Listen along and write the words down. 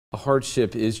A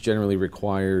hardship is generally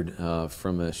required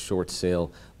from a short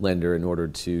sale lender in order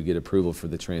to get approval for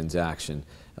the transaction.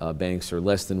 Banks are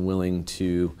less than willing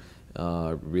to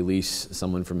release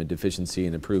someone from a deficiency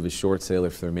and approve a short sale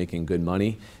if they're making good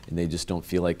money and they just don't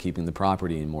feel like keeping the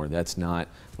property anymore. That's not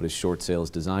what a short sale is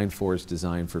designed for. It's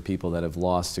designed for people that have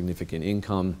lost significant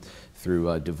income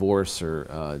through divorce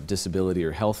or disability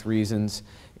or health reasons.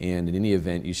 And in any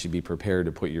event, you should be prepared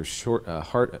to put your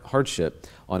hardship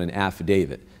on an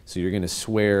affidavit. So you're going to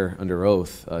swear under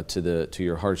oath to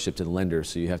your hardship to the lender.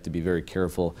 So you have to be very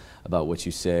careful about what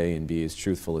you say and be as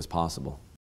truthful as possible.